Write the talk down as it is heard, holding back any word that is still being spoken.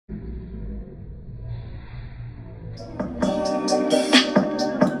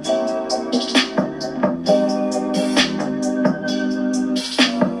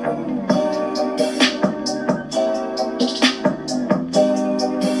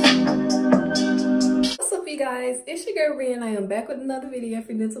It's your girl Bree, and I am back with another video. If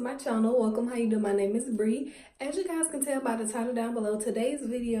you're new to my channel, welcome. How you doing? My name is Bree. As you guys can tell by the title down below, today's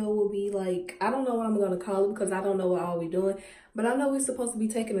video will be like, I don't know what I'm going to call it because I don't know what all we're doing, but I know we're supposed to be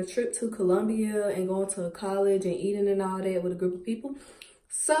taking a trip to Colombia and going to college and eating and all that with a group of people.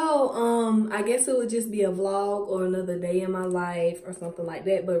 So I guess it would just be a vlog or another day in my life or something like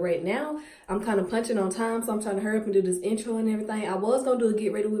that. But right now I'm kind of punching on time, so I'm trying to hurry up and do this intro and everything. I was gonna do a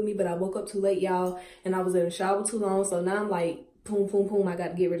get ready with me, but I woke up too late, y'all, and I was in the shower too long. So now I'm like, boom, boom, boom, I got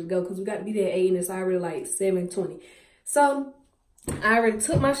to get ready to go because we got to be there at 8 and it's already like 7:20. So I already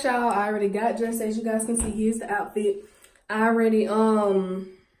took my shower. I already got dressed. As you guys can see, here's the outfit. I already lotion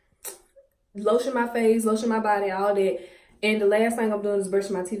my face, lotion my body, all that. And the last thing I'm doing is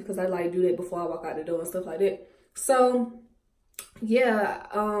brushing my teeth because I like do that before I walk out the door and stuff like that. So yeah,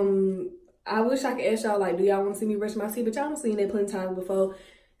 I wish I could ask y'all, like, do y'all want to see me brush my teeth? But y'all done seen that plenty of times before.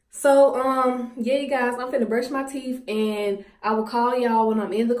 So yeah, you guys, I'm finna brush my teeth and I will call y'all when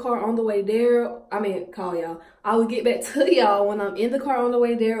I'm in the car on the way there. I mean, call y'all. I will get back to y'all when I'm in the car on the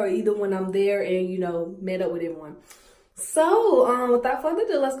way there, or either when I'm there and, you know, met up with everyone. So without further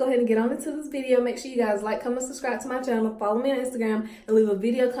ado, let's go ahead and get on into this video. Make sure you guys like, comment, subscribe to my channel, follow me on Instagram, and leave a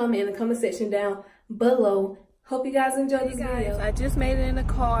video comment in the comment section down below. Hope you guys enjoy this video. I just made it in the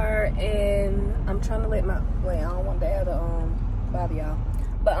car and I'm trying to let my, wait, I don't want to add a body, y'all,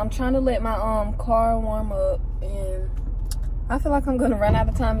 but I'm trying to let my car warm up, and I feel like I'm gonna run out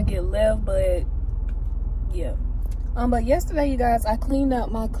of time to get left, but yeah. But yesterday, you guys, I cleaned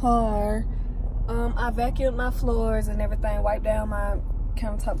out my car. I vacuumed my floors and everything, wiped down my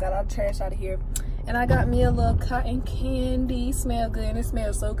countertop, got all the trash out of here, and I got me a little cotton candy. Smell good, and it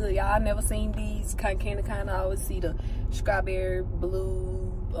smells so good, y'all. I never seen these cotton candy kind. I always see the strawberry,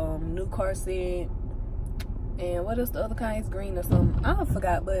 blue, new car scent, and what is the other kind? It's green or something, I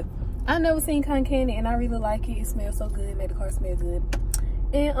forgot, but I never seen cotton candy and I really like it. It smells so good, it made the car smell good.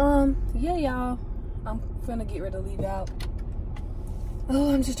 And yeah, y'all, I'm finna get ready to leave out.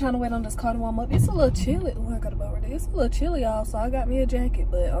 Oh, I'm just trying to wait on this car to warm up. It's a little chilly. Oh, I got a boat right there. It's a little chilly, y'all, so I got me a jacket.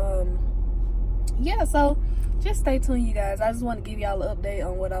 But yeah, so just stay tuned, you guys. I just want to give y'all an update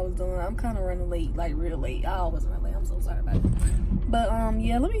on what I was doing. I'm kind of running late, like real late. I always run late. I'm so sorry about it. But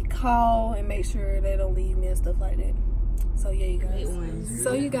yeah, let me call and make sure they don't leave me and stuff like that. So yeah, you guys.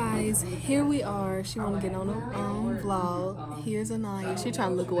 So you guys, here we are. She want to get on the vlog. Here's Anaya. She trying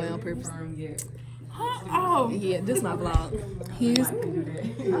to look away on purpose. Oh yeah, this is my vlog. Here's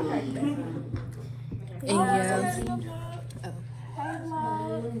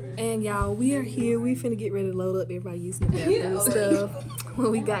and y'all, we are here. We finna get ready to load up. Everybody using the bathroom and stuff.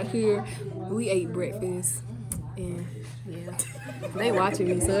 When we got here, we ate breakfast, and yeah, they watching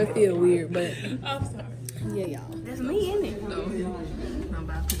me, so it feel weird, but yeah, y'all. That's me, isn't it? No, I'm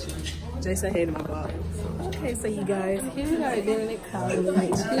about to put you. Jay said hey to my vlog. Okay, so you guys, here we are doing it college.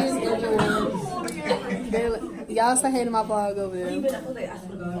 Here's everyone. Y'all say hey to my vlog over there.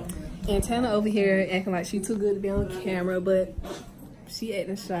 And Tana over here acting like she too good to be on camera, but she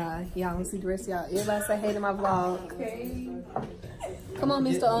acting shy. Y'all don't see the rest of y'all. Everybody say hey to my vlog. Okay. Come on,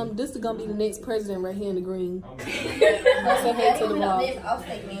 Mr. This is gonna be the next president right here in the green. Let's say hey to the vlog.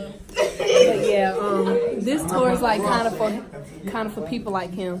 But yeah, this tour is like kind of for people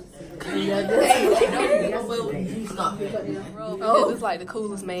like him. Yeah, oh, this is like the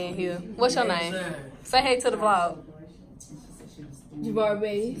coolest man here. What's your name? Say hey to the vlog. Javar.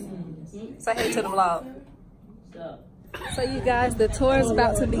 Say hey to the vlog. So you guys, the tour is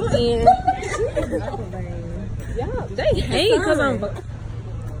about to begin. Yeah, they hate because I'm.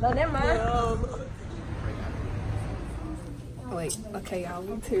 No, never mind. Wait, okay, y'all,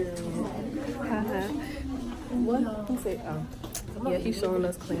 we turn. Haha. What? Who said? Oh, yeah, he's showing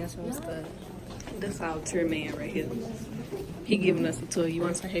us classroom stuff. That's our tour man right here. He giving us a tour. You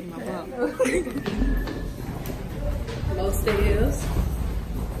want to say hey to my vlog? Low stairs.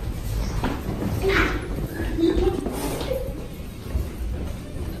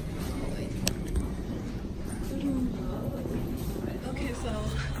 Okay, so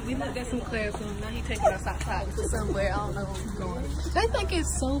we looked at some classrooms. Now he taking us outside to somewhere. I don't know where we're going. They think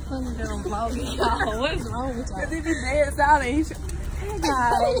it's so funny that I'm vlogging, y'all. What is wrong with y'all? Because he be dead silent. Hey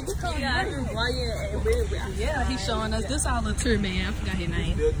guys. Yeah, he's showing us. This our little tour man. I forgot his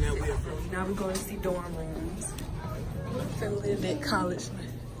name. Now we're going to see dorm rooms. Finna live at college.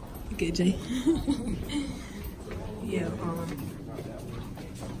 Okay, Jay. Yeah, we're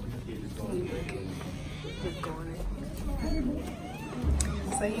going in.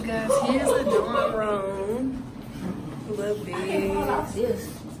 So you guys, here's a dorm room. A little big.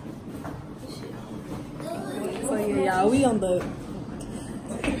 So yeah, y'all, we on the.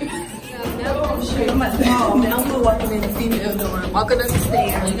 Now we're walking in the female dorm. Walking up the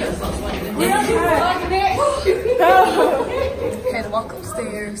stairs. Had to walk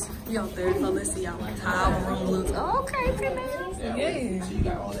upstairs. We on third floor. Let's see how our room looks. Oh, okay, female. Yeah. So you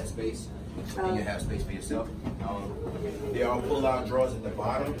got all that space. And you have space for yourself. They all pull out drawers at the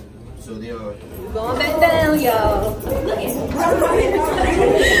bottom. So they'll going back down, y'all.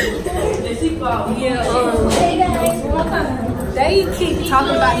 They keep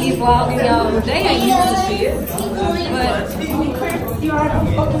talking about me vlogging, y'all. They ain't used to shit. But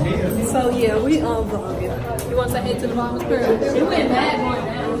so yeah, we vlogging. You want to say hey to the vloggers, girl? It went bad going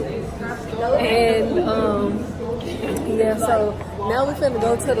down. And yeah, so now we're finna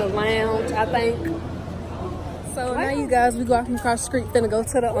go to the lounge, I think. So now you guys, we walking across the street, finna go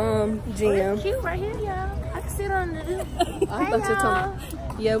to the gym. Cute right here, y'all. I can sit on the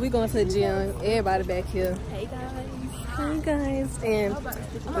Yeah, we going to the gym. Everybody back here. Hey guys. Hey guys. And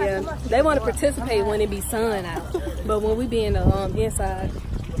yeah, they want to participate when it be sun out, but when we be in the inside.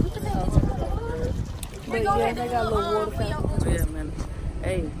 But yeah, they got a little water fountain. Yeah, man.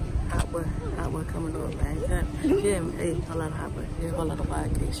 Hey, hot boy coming up, man. Yeah, hey, a lot of hot boy. Yeah, a lot of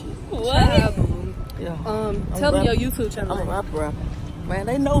podcast shit. What? Yeah. Tell them your YouTube channel. I'm a rapper. Man,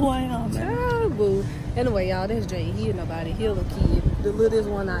 they know who I am, man. Oh, boo. Anyway, y'all, that's Jay. He ain't nobody. He a little kid. The littlest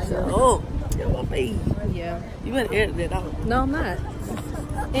one out here. Oh, yeah, well, me. Yeah. You better edit that out. No, I'm not.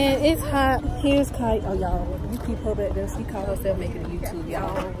 And it's hot. Here's Kite. Oh, y'all. You keep her back there. She called herself making a YouTube,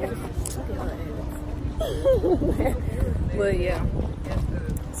 y'all. But yeah.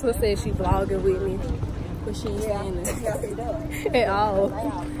 So said she vlogging with me. But she ain't saying it at all.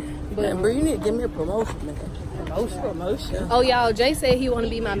 But man, bro, you need to give me a promotion, man. Promotion. Oh, y'all, Jay said he want to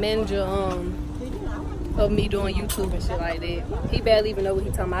be my manager of me doing YouTube and shit like that. He barely even know what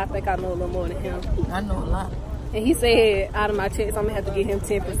he talking about. I think I know a little more than him. I know a lot. And he said out of my checks, I'm gonna have to give him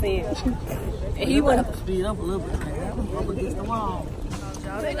 10%. And he want to speed up a little bit, man. I'm up against the wall.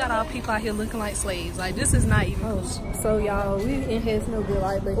 Y'all, they got all people out here looking like slaves. Like, this is not even. So y'all, we in here, it's no good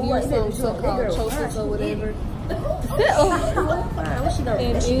light, but here's some so-called chokers or whatever.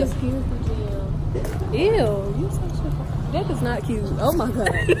 And here's the gym. Ew, you so shit. That is not cute. Oh my god.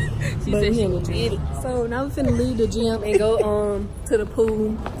 She said she would get it. So now we finna leave the gym and go to the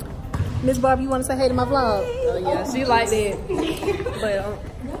pool. Miss Barbie, you wanna say hey to my vlog? Oh yeah, she like that. But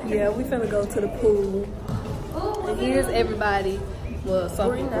yeah, we finna go to the pool. And here's everybody. Well,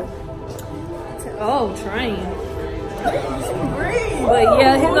 some people. Oh, train. But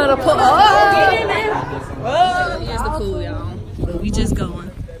yeah, here's the pool. Oh, here's the pool, y'all. But we just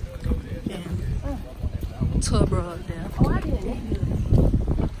going. And tour bro up there. Oh, I didn't need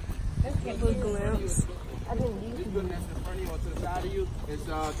a little glimpse. I didn't need to. That's in front of you or to the side of you. It's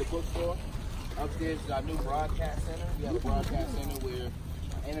the bookstore. Upstairs is our new broadcast center. We have a broadcast center where,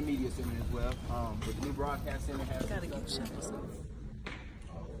 and a media center as well. But the new broadcast center has. Gotta get shut.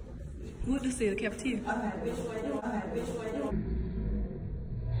 What this is, the cafeteria?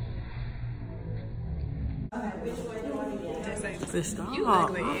 Just stop. You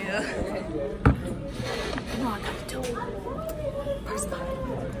ugly, yeah. No, I gotta do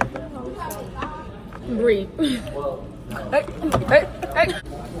it. Breathe. Hey.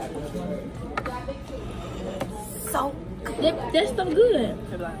 So that's so good.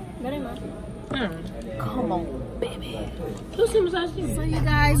 That ain't mine. Come on, baby. So you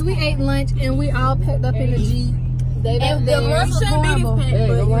guys, we ate lunch and we all packed up in the G. And the lunch was horrible.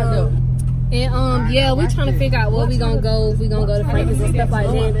 And yeah, we trying to figure out where we gonna go. If we gonna go to Frankie's and stuff like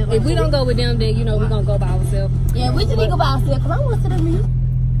that. If we don't go with them, then you know we gonna go by ourselves. Yeah, we just need to go by ourselves because I want to sit with you.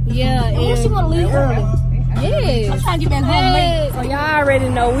 Yeah, and she want to leave early. Yes. I'm trying to get back home late. So y'all already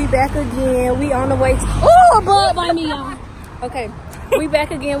know we back again. We on the way to Oh, blood by me, y'all. Okay. We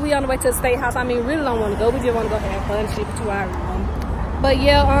back again. We on the way to the state house. I mean, really don't want to go. We just want to go have fun and shit for 2 hours. But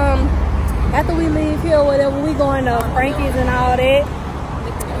yeah, after we leave here, whatever, we going to Frankie's and all that.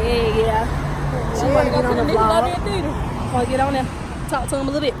 Yeah. She want to get on the vlog. Want to get on there, talk to him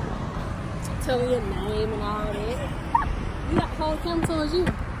a little bit. Tell me your name and all that. You got to hold the camera towards you.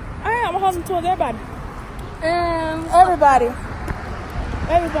 I'm holding towards everybody. Everybody.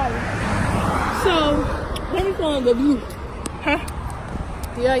 So, let me go on the view. Huh?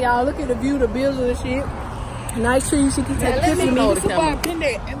 Yeah, y'all, look at the view, the building and shit. Nice trees. She can take a picture of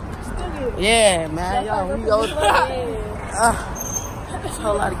me. Yeah, man, y'all, we go. There's a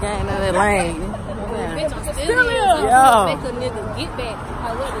whole lot of gang in that lane. Bitch, I'm still here. Yo. Make a nigga get back. I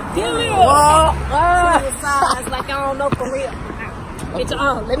want to Whoa. like I don't know for real. Get your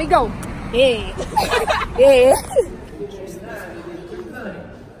arm. Let me go. Yeah. Yeah.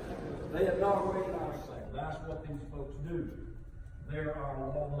 They have not recognized that. That's what these folks do. They're our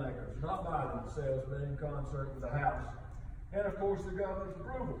lawmakers, not by themselves, but in concert with the House. And of course, the governor's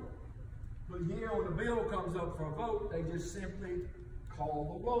approval. But here, when the bill comes up for a vote, they just simply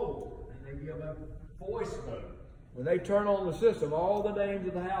call the roll. And they give a voice vote. When they turn on the system, all the names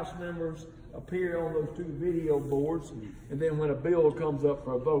of the House members appear on those two video boards. And then when a bill comes up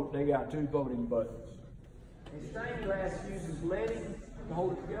for a vote, they got two voting buttons. And stained glass uses leading to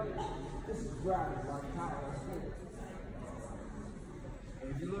hold it together. This is right, like tile.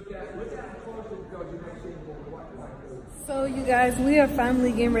 And if you look at it closely because you may see more white. So you guys, we are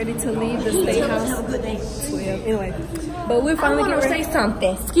finally getting ready to leave the state house. 12. Anyway, but we're finally getting ready. Say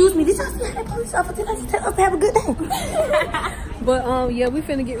something. Excuse me, did y'all see that police officer tell us to have a good day? But yeah, we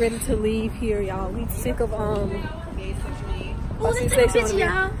finna get ready to leave here, y'all. We sick of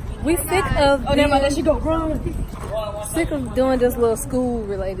we sick of never mind, let you go. Run. sick of doing this little school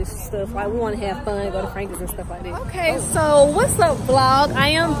related stuff. Like we want to have fun, go to Frankie's and stuff like that. Okay, so what's up, vlog? I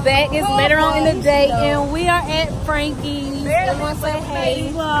am back. It's later on in the day, and we are at Frankie's. I want to say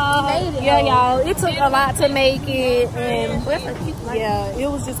hey. Yeah, y'all. It took a lot to make it, and yeah, it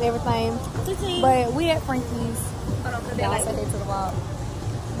was just everything. But we at Frankie's. Y'all say hey to the vlog.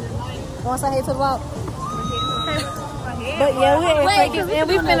 Want to say hey to the vlog? But yeah, we're at Frankie's, and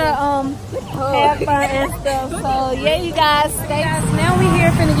we finna have fun and stuff. So yeah, you guys, now we here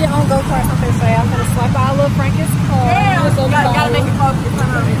finna get on go-karts. I'm finna show y'all. I'm finna swipe our little Frankie's card. Gotta make it focus.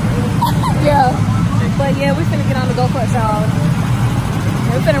 Yeah, but yeah, we finna get on the go-karts, y'all.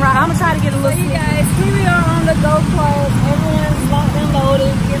 We finna ride. I'm gonna try to get a little. So you guys, here we are on the go-karts. Everyone's locked and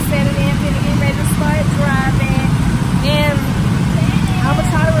loaded. Get set it in. Finna get ready to start driving, and I'm gonna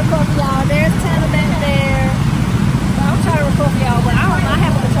try to record for y'all. There's Tanner back there. I'm trying to record for y'all, but I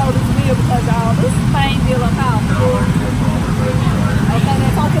have to control this wheel because y'all, this thing feel up out. Okay,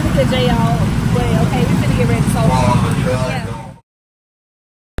 now talking to J, y'all. But okay, we finna get ready. So yeah.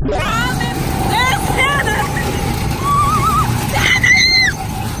 There's Tanner.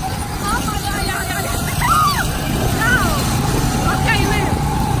 Oh my God, y'all. No. Okay, Liz.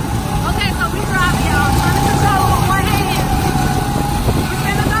 Okay, so we driving, y'all. Trying to control with one hand. We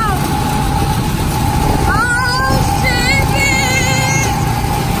finna go.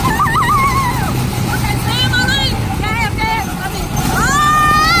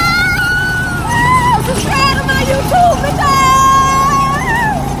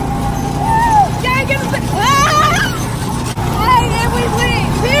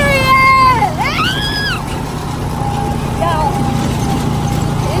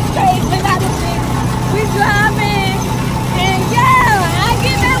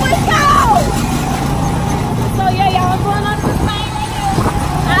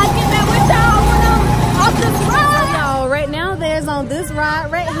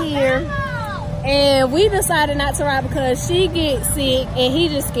 And we decided not to ride because she gets sick and he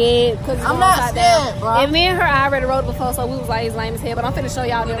just scared. I'm not scared, bro. And me and her, I already rode before, so we was like, it's lame as hell. But I'm finna show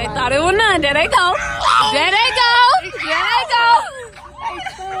y'all. They thought it was none. There they go. There they go. There they go.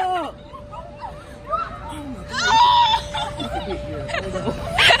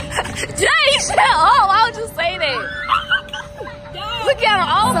 Jay, shut up. Why would you say that? Look at them.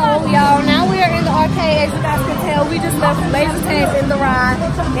 Oh, so y'all, now we are in the arcade. As you guys can tell, we just left laser tags in the ride,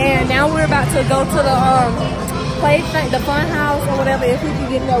 and now we're about to go to the the fun house or whatever. If we can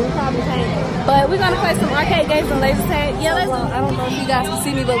get there, we probably can't. But we're gonna play some arcade games and laser tag. Yeah, I don't know if you guys can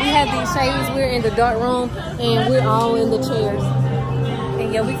see me, but we have these shades. We're in the dark room, and we're all in the chairs.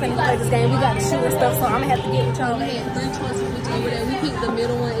 And yeah, we finna play this game. We got to shoot and stuff, so I'm gonna have to get with y'all. We had 3 choices which over there. We picked the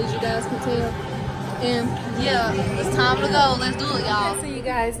middle one, as you guys can tell. And yeah, it's time to go. Let's do it, y'all. Okay, so you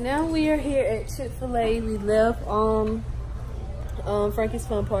guys, now we are here at Chick-fil-A. We left Frankie's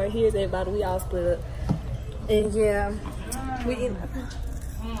Fun Park. Here's everybody. We all split up. And yeah, we eat.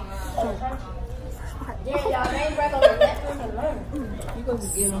 Yeah, y'all ain't back on the left one to learn. You gonna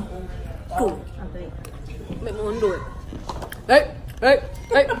get them. Cool. Make me want to do it. Hey.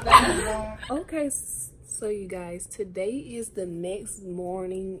 Okay. So you guys, today is the next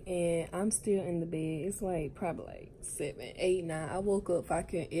morning and I'm still in the bed. It's like probably like 7, 8, 9. I woke up if I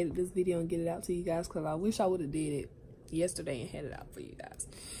can edit this video and get it out to you guys because I wish I would have did it yesterday and had it out for you guys.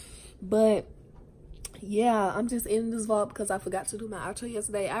 But yeah, I'm just ending this vlog because I forgot to do my outro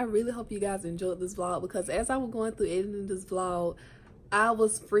yesterday. I really hope you guys enjoyed this vlog because as I was going through editing this vlog, I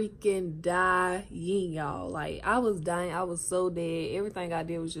was freaking dying, y'all. Like I was dying. I was so dead. Everything I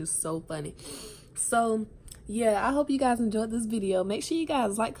did was just so funny. So yeah, I hope you guys enjoyed this video. Make sure you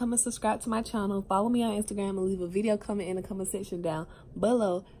guys like, comment, subscribe to my channel. Follow me on Instagram and leave a video comment in the comment section down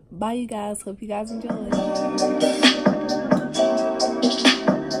below. Bye, you guys. Hope you guys enjoy.